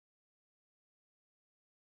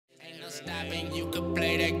stopping. You could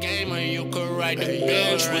play that game or you could ride the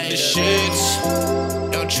bench with the shits.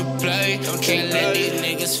 Don't you play? Can't let these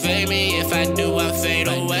niggas fade me. If I do, I fade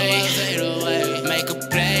away. Make a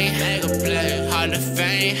play. Hall of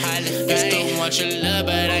Fame. You still want your love,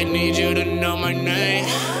 but I need you to know my name.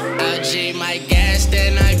 I'll G my gas,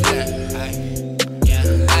 then I blend.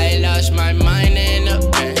 I lost my mind in the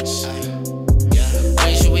bench.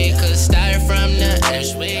 Wish we could start from the end.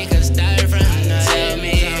 Tell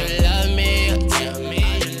me you love me. Tell me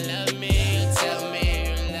you love me. Tell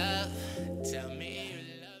me you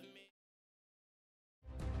love me.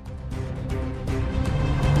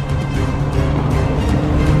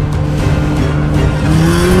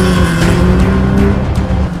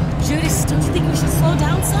 Judas, don't you think we should slow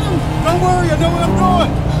down some? Don't worry, I know what I'm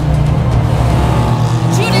doing.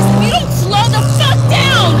 Judas, if you don't slow the fuck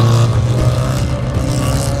down!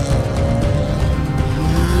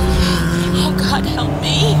 Oh God, help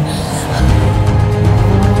me.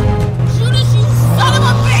 Judas, you son of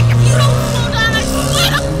a bitch! If you don't slow down, I swear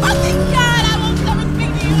to fucking God, I won't ever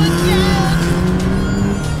speak to you again!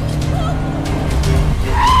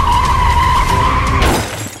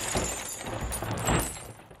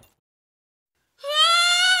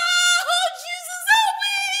 Oh, Jesus, help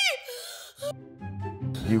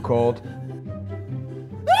me! You called?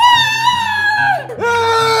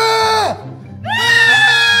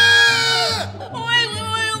 Wait,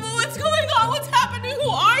 what's going on? What's happening? Who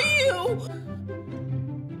are you?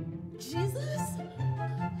 Jesus?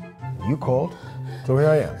 You called? So here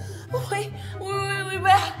I am. Wait,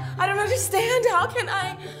 I don't understand. How can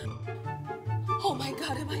I? Oh my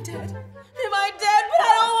God, am I dead? Am I dead? But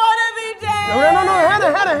I don't want to be dead. No,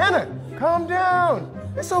 Hannah. Calm down.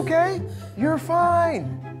 It's okay. You're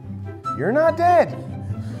fine. You're not dead.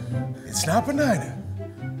 It's not Benina.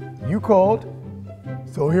 You called,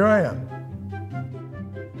 so here I am.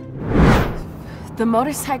 The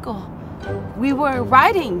motorcycle. We were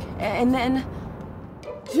riding, and then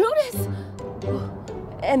Judas.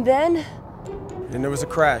 And then Then there was a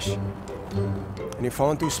crash. And you're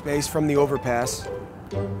falling through space from the overpass.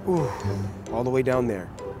 Ooh, all the way down there.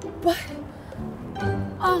 But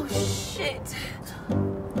oh shit.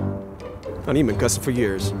 Not even cussing for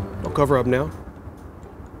years. Don't cover up now.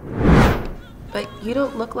 But you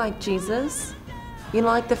don't look like Jesus. You know,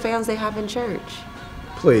 like the fans they have in church.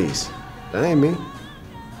 Please, that ain't me.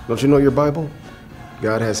 Don't you know your Bible?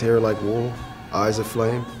 God has hair like wool, eyes of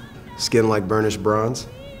flame, skin like burnished bronze,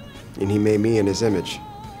 and he made me in his image.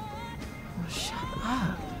 Oh, shut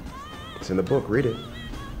up. It's in the book, read it.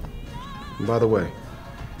 And by the way,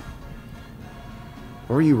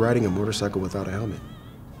 why are you riding a motorcycle without a helmet?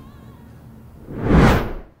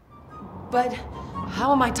 But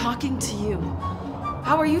how am I talking to you?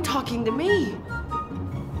 How are you talking to me?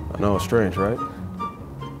 I know, it's strange, right?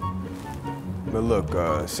 But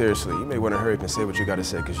look, seriously, you may want to hurry up and say what you gotta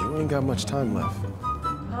say, because you ain't got much time left.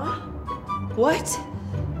 Huh? What?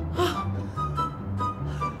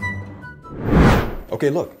 Okay,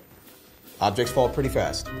 look. Objects fall pretty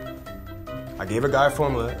fast. I gave a guy a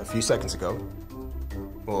formula a few seconds ago.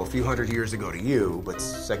 Well, a few hundred years ago to you, but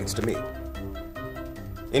seconds to me.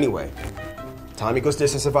 Anyway, time equals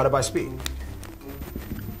distance divided by speed.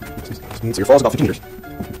 So your fall is about 15 meters.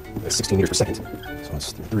 That's 16 meters per second. So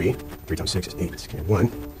it's 3. 3 times 6 is 8. It's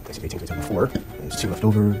 1. That's 18 times 4. There's 2 left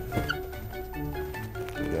over.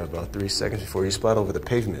 You got about 3 seconds before you splat over the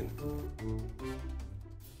pavement.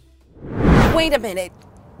 Wait a minute.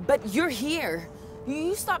 But you're here.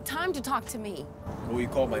 You stopped time to talk to me. Well, you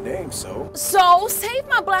called my name, so. So save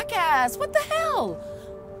my black ass. What the hell?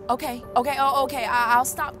 Okay. I'll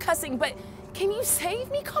stop cussing, but can you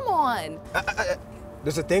save me? Come on.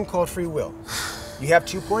 There's a thing called free will. You have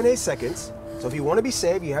 2.8 seconds, so if you want to be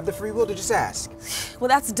saved, you have the free will to just ask. Well,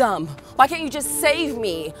 that's dumb. Why can't you just save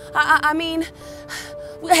me? I mean,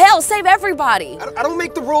 hell, save everybody. I don't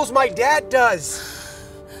make the rules, my dad does.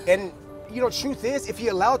 And, you know, truth is, if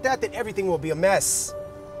you allowed that, then everything will be a mess.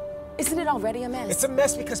 Isn't it already a mess? It's a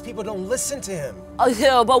mess because people don't listen to him. Oh,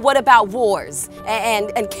 yeah, but what about wars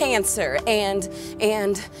and cancer and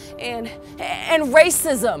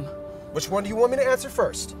racism? Which one do you want me to answer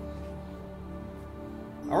first?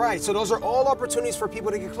 All right, so those are all opportunities for people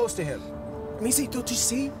to get close to him. I mean, see, don't you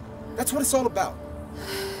see? That's what it's all about.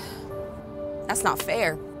 That's not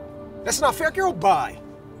fair. That's not fair, girl. Bye.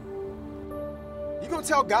 You gonna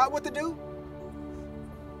tell God what to do?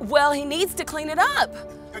 Well, he needs to clean it up.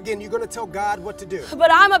 Again, you're gonna tell God what to do. But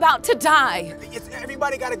I'm about to die.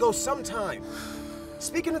 Everybody gotta go sometime.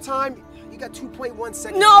 Speaking of time, you got 2.1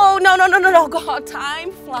 seconds. No. God,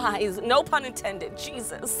 time flies. No pun intended.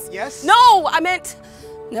 Jesus. Yes? No, I meant.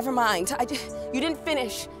 Never mind. You didn't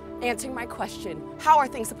finish. answering my question. How are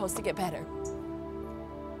things supposed to get better?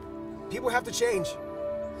 People have to change.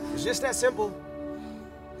 It's just that simple.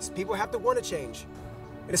 People have to want to change.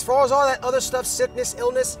 And as far as all that other stuff, sickness,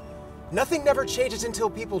 illness, nothing never changes until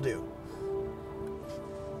people do.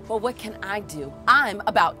 Well, what can I do? I'm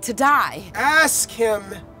about to die. Ask him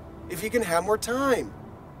if he can have more time.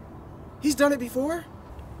 He's done it before.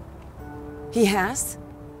 He has?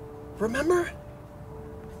 Remember?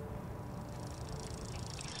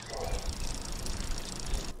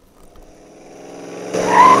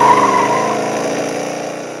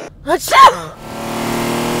 Achoo!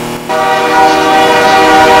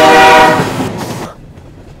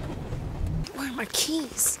 Where are my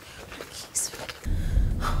keys? My keys.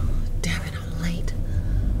 Oh, damn it, I'm late.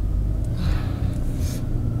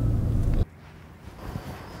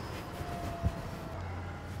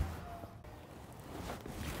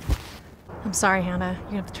 I'm sorry, Hannah.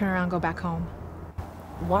 You have to turn around and go back home.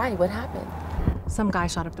 Why? What happened? Some guy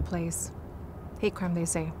shot up the place. Hate crime, they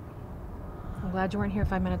say. I'm glad you weren't here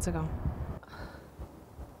 5 minutes ago.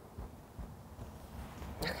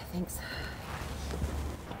 Okay, thanks.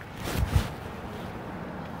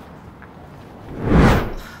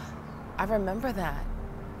 I remember that.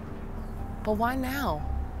 But why now?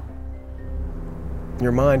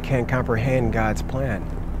 Your mind can't comprehend God's plan.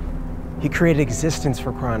 He created existence,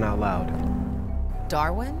 for crying out loud.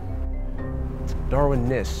 Darwin?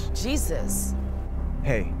 Darwin-ness. Jesus.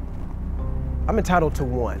 Hey, I'm entitled to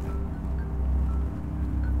one.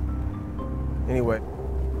 Anyway,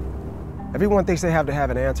 everyone thinks they have to have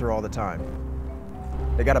an answer all the time.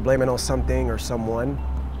 They gotta blame it on something or someone.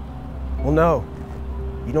 Well, no,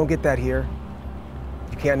 you don't get that here.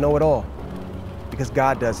 You can't know it all, because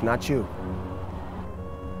God does, not you.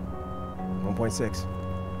 1.6.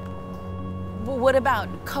 Well, what about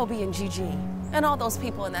Kobe and Gigi and all those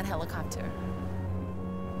people in that helicopter?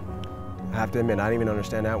 I have to admit, I didn't even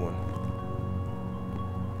understand that one.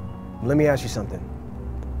 Let me ask you something.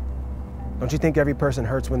 Don't you think every person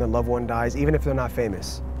hurts when their loved one dies, even if they're not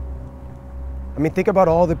famous? I mean, think about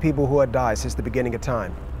all the people who had died since the beginning of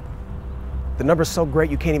time. The number's so great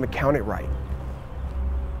you can't even count it right.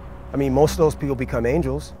 I mean, most of those people become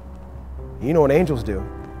angels. You know what angels do.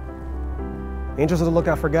 Angels are the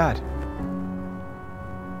lookout for God.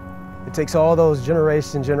 It takes all those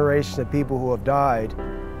generations and generations of people who have died,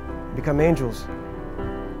 become angels,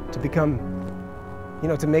 to become, you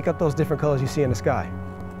know, to make up those different colors you see in the sky.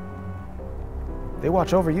 They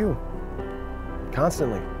watch over you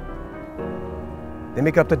constantly. They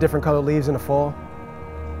make up the different colored leaves in the fall.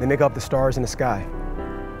 They make up the stars in the sky.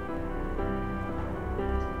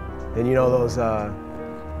 And you know those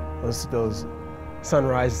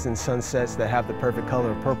sunrises and sunsets that have the perfect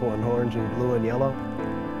color of purple and orange and blue and yellow?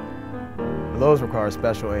 Those require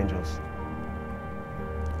special angels.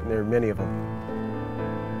 And there are many of them.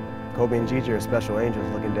 Kobe and Gigi are special angels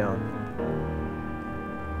looking down.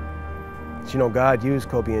 But you know, God used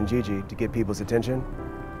Kobe and Gigi to get people's attention.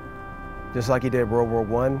 Just like he did World War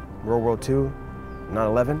I, World War II,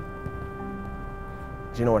 9/11.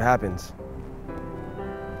 But you know what happens?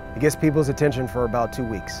 He gets people's attention for about 2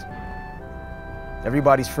 weeks.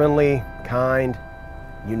 Everybody's friendly, kind,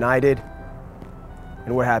 united.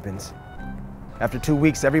 And what happens? After 2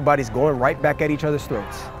 weeks, everybody's going right back at each other's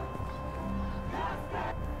throats.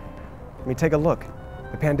 I mean, take a look.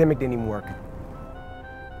 The pandemic didn't even work.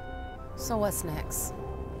 So what's next?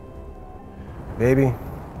 Baby,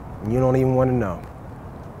 you don't even want to know.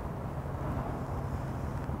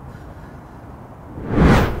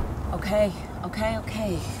 Okay.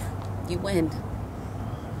 You win.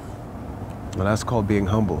 Well, that's called being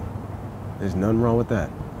humble. There's nothing wrong with that.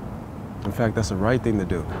 In fact, that's the right thing to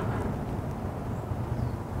do.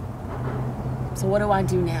 So what do I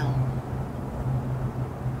do now?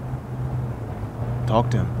 Talk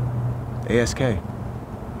to him. ASK.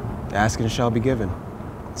 Ask and it shall be given.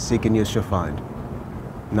 Seek and you shall find.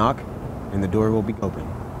 Knock and the door will be open.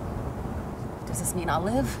 Does this mean I'll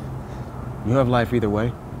live? You have life either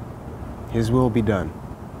way. His will be done.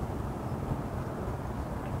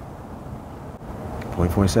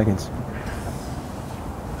 0.4 seconds.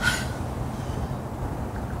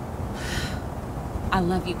 I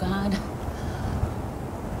love you, God.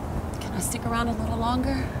 Can I stick around a little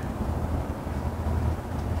longer?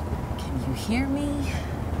 Can you hear me?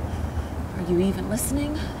 Are you even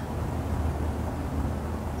listening?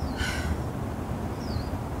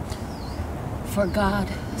 For God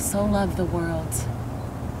so loved the world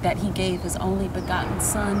that he gave his only begotten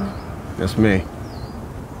Son. That's me.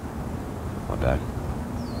 My bad.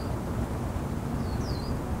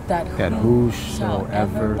 That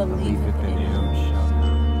whosoever believeth in him shall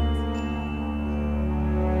not.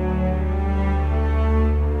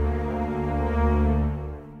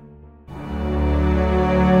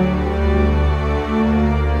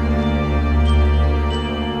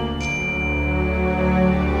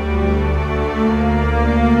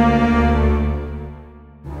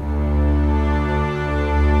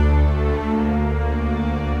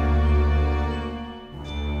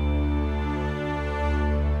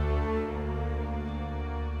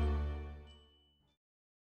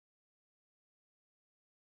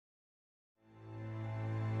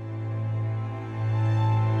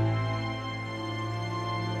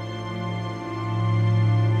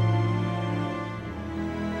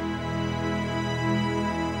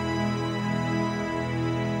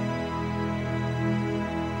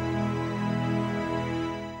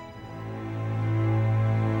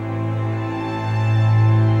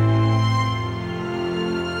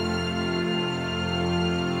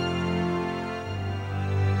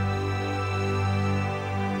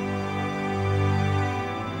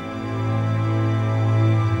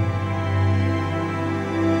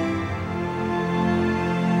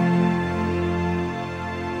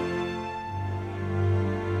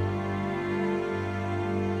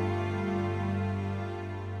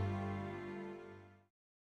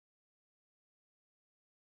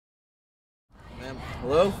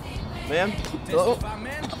 Hello? Ma'am? Hello?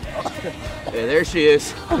 Hey, there she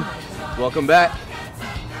is. Welcome back.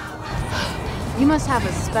 You must have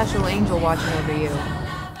a special angel watching over you.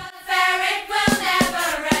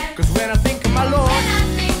 Cause when I think of my Lord,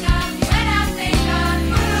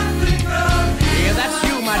 yeah, that's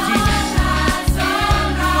you, my Jesus.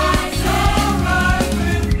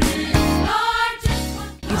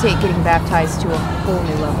 You take getting baptized to a whole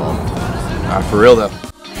new level. For real though.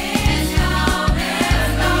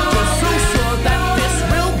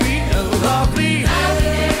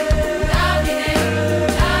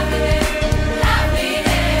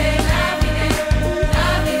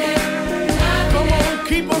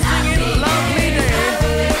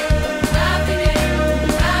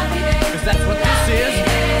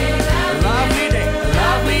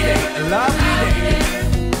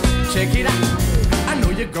 Check it out. I know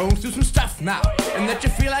you're going through some stuff now, and that you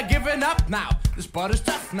feel like giving up now. This part is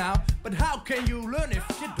tough now, but how can you learn if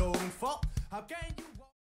you don't fall? How can you?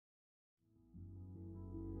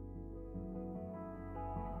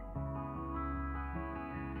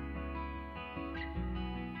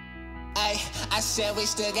 I said we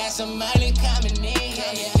still got some money coming in.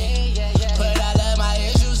 Put all of my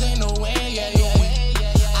issues in the wind.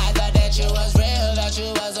 I thought that you was real, that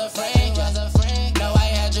you was a friend. No, I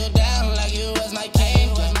had you down like you was my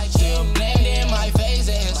king. Still blending my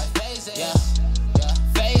phases.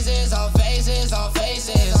 Phases on phases on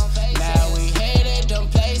phases. Now we hated them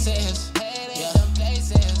places.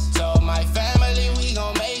 So my family, we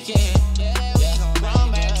gon' make it.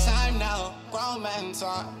 Grown man time now, grown man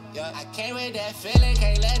time. I came with that feeling,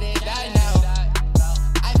 can't let it die now.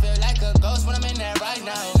 I feel like a ghost when I'm in there right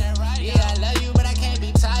now. Yeah, I love you, but I can't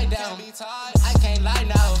be tied down. I can't lie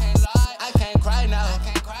now. I can't cry now.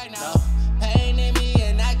 No. Pain in me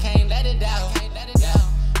and I can't let it out.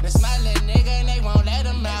 The smiling nigga and they won't let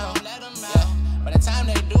him out. By the time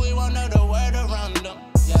they do, we won't know the word around them.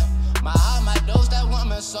 My heart, my dose, that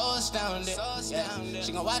woman so astounded.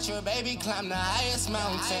 She gon' watch her baby climb the highest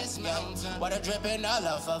mountain. Water dripping all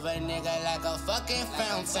off of a nigga like a fucking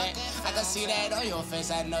fountain. I can see that on your face,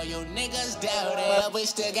 I know you niggas doubt it. But we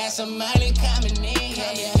still got some money coming in.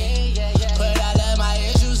 Put all of my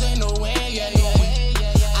issues in the wind.